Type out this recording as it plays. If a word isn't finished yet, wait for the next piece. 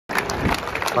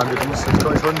Banded Eastern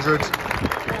Scottish 100.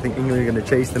 I think England are going to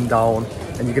chase them down,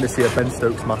 and you're going to see a Ben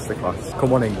Stokes masterclass.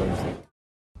 Come on, England.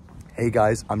 Hey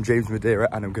guys, I'm James Madeira,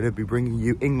 and I'm going to be bringing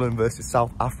you England versus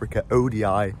South Africa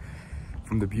ODI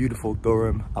from the beautiful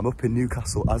Durham. I'm up in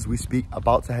Newcastle as we speak,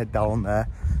 about to head down there.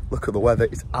 Look at the weather,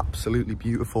 it's absolutely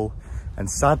beautiful. And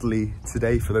sadly,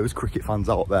 today for those cricket fans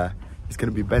out there, it's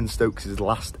going to be Ben Stokes'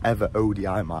 last ever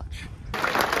ODI match.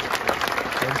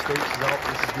 Ben Stokes is out,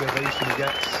 this is the ovation he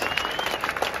gets.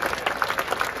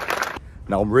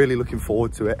 Now I'm really looking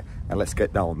forward to it, and let's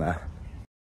get down there.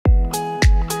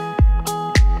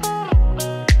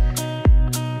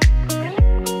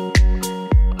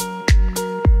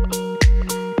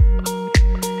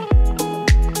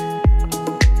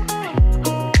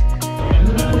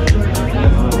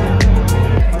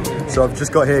 So I've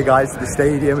just got here, guys, to the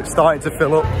stadium. It's starting to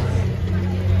fill up.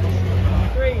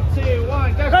 3, 2,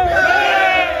 1, go!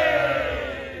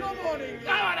 Hey! Come on,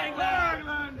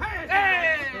 England!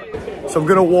 Hey! So I'm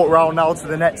going to walk around now to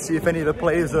the net, see if any of the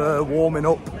players are warming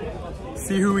up,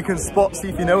 see who we can spot, see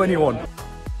if you know anyone.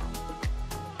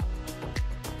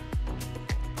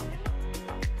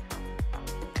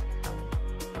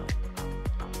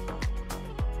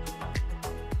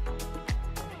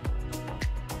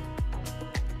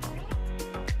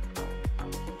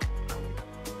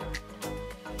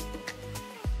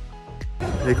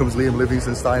 Here comes Liam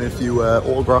Livingston signing a few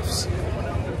autographs.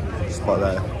 Just like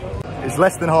there. It's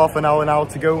less than half an hour now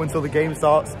to go until the game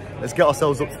starts. Let's get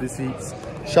ourselves up to the seats.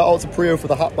 Shout out to Prio for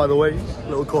the hat, by the way.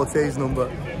 Little Cortez number.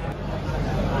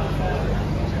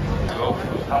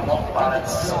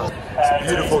 It's a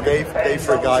beautiful day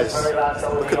for it, guys.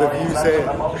 Look at the views here.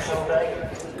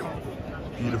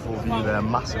 Beautiful view there,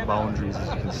 massive boundaries as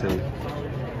you can see.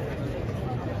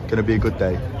 Gonna be a good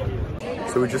day.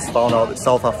 So we just found out that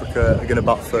South Africa are going to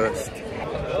bat first.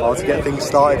 About to get things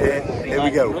started here. Here we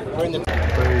go. Here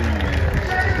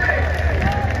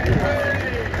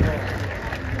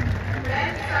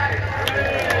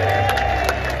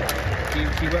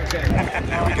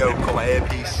we go, got my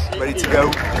earpiece, ready to go.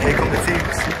 And here come the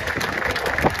teams.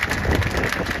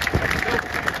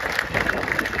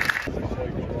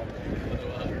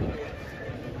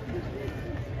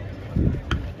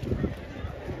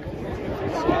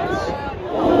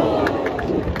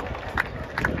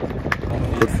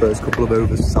 First couple of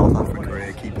overs for South Africa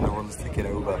here, keeping the runs ticking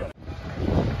over.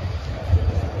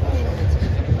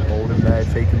 Holding there,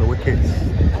 taking the wickets.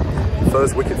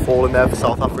 First wicket falling there for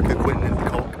South Africa, Quinton in the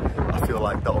cock. I feel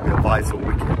like that'll be a vital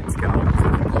wicket to get on to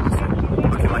the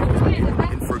position. Looking like he's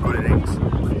in for a good innings.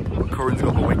 But Curran's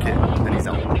got the wicket and he's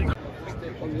out.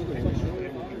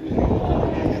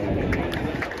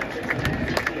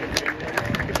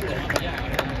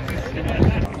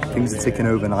 Things are ticking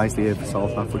over nicely here for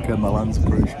South Africa. Milan's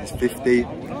approaching his 50.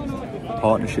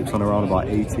 Partnership's on around about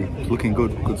 80. It's looking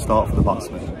good. Good start for the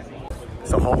batsman.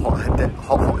 It's a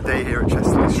hot day here at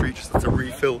Chesterley Street. Just have to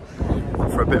refill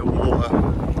for a bit of water.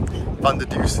 Van der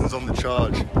Dusen's on the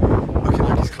charge. Looking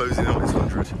like he's closing on his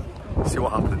 100. See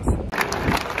what happens.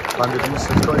 Van der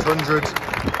Dusen's got his 100.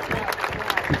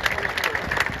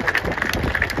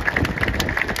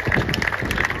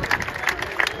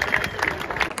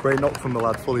 Great knock from the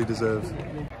lad, fully deserved.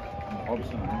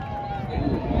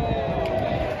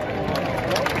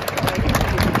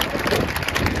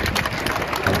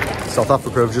 South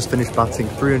Africa have just finished batting,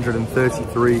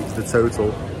 333 is the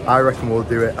total. I reckon we'll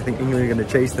do it. I think England are going to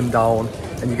chase them down,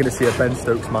 and you're going to see a Ben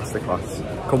Stokes masterclass.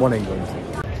 Come on, England.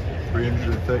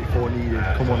 334 needed.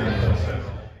 Come on, England.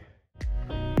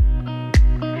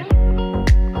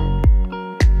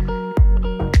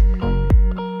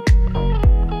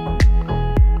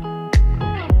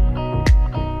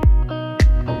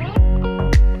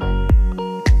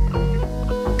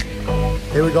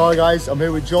 Here we go, guys. I'm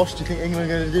here with Josh. Do you think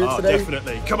England are going to do it today?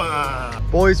 Definitely. Come on.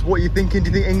 Boys, what are you thinking? Do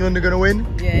you think England are going to win?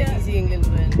 Yeah, easy England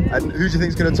win. And who do you think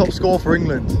is going to top score for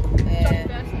England?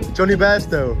 Johnny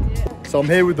Bairstow. So I'm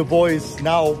here with the boys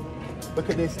now. Look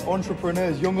at this,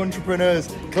 entrepreneurs, young entrepreneurs,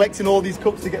 collecting all these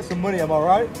cups to get some money. Am I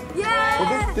right? Yeah!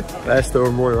 Well, Bairstow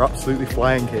and Roy are absolutely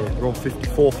flying here. They're on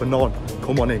 54 for none.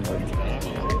 Come on, England.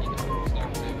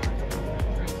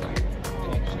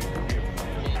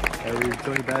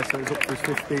 Johnny Bairstow's up for his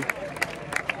 50.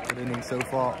 Good inning so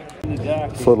far.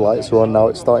 Floodlights are on now,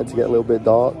 it's starting to get a little bit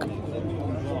dark.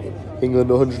 England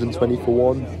 120 for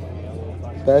 1.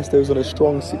 Bairstow's on a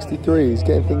strong 63, he's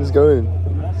getting things going.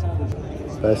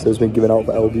 Bairstow's been given out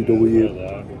for LBW.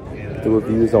 The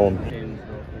review's on.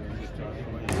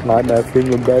 Nightmare for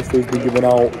England, Bairstow's been given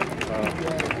out.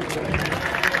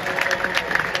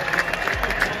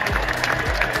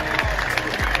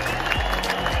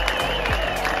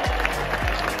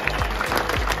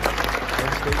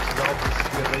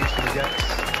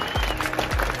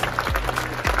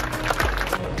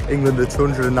 England are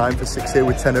 209 for 6 here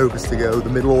with 10 overs to go. The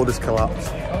middle order's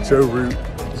collapsed. Joe Root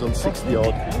is on 60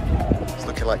 odd. It's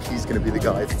looking like he's going to be the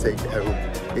guy to take it home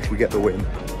if we get the win.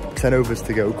 10 overs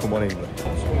to go, come on England.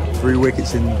 3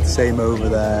 wickets in the same over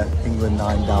there, England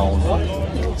 9 down.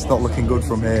 It's not looking good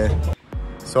from here.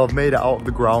 So I've made it out of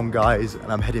the ground, guys,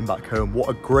 and I'm heading back home. What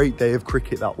a great day of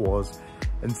cricket that was.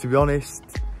 And to be honest,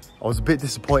 I was a bit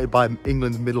disappointed by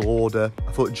England's middle order.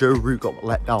 I thought Joe Root got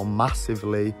let down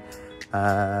massively.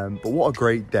 But what a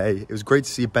great day. It was great to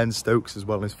see Ben Stokes as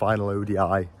well in his final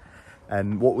ODI.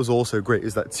 And what was also great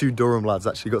is that 2 Durham lads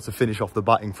actually got to finish off the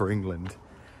batting for England.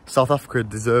 South Africa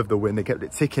deserved the win. They kept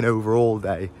it ticking over all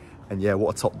day. And yeah,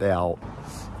 what a top day out.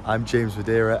 I'm James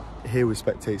Madeira, here with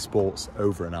Spectate Sports,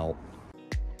 over and out.